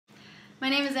My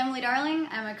name is Emily Darling.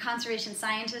 I'm a conservation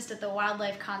scientist at the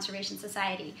Wildlife Conservation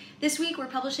Society. This week we're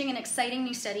publishing an exciting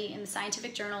new study in the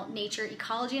scientific journal Nature,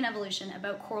 Ecology and Evolution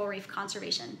about coral reef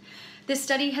conservation. This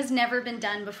study has never been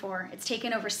done before. It's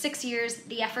taken over 6 years,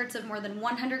 the efforts of more than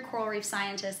 100 coral reef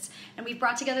scientists, and we've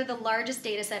brought together the largest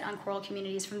data set on coral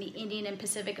communities from the Indian and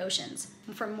Pacific Oceans,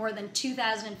 from more than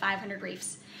 2,500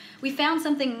 reefs. We found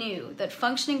something new, that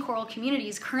functioning coral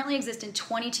communities currently exist in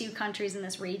 22 countries in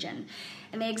this region,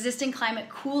 and they exist in climate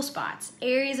cool spots,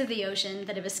 areas of the ocean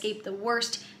that have escaped the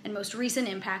worst and most recent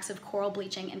impacts of coral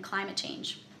bleaching and climate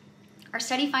change. Our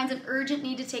study finds an urgent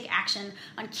need to take action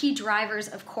on key drivers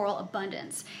of coral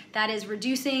abundance. That is,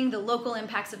 reducing the local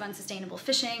impacts of unsustainable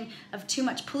fishing, of too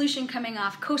much pollution coming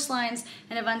off coastlines,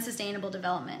 and of unsustainable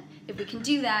development. If we can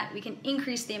do that, we can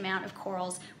increase the amount of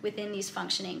corals within these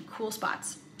functioning cool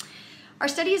spots. Our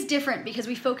study is different because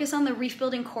we focus on the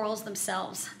reef-building corals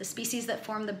themselves, the species that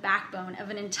form the backbone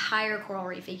of an entire coral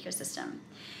reef ecosystem.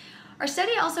 Our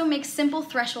study also makes simple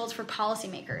thresholds for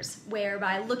policymakers, where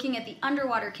by looking at the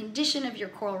underwater condition of your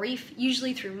coral reef,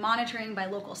 usually through monitoring by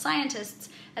local scientists,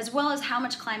 as well as how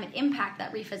much climate impact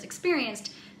that reef has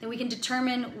experienced, then we can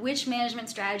determine which management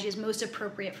strategy is most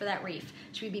appropriate for that reef.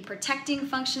 Should we be protecting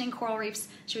functioning coral reefs?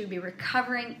 Should we be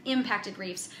recovering impacted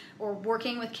reefs? Or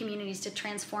working with communities to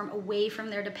transform away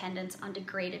from their dependence on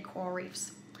degraded coral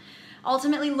reefs?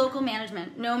 Ultimately, local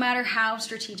management, no matter how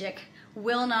strategic,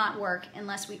 will not work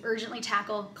unless we urgently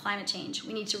tackle climate change.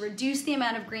 We need to reduce the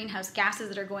amount of greenhouse gases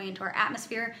that are going into our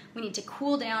atmosphere. We need to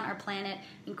cool down our planet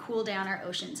and cool down our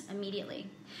oceans immediately.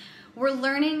 We're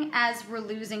learning as we're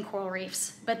losing coral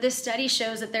reefs, but this study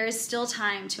shows that there is still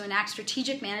time to enact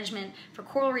strategic management for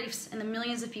coral reefs and the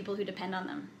millions of people who depend on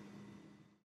them.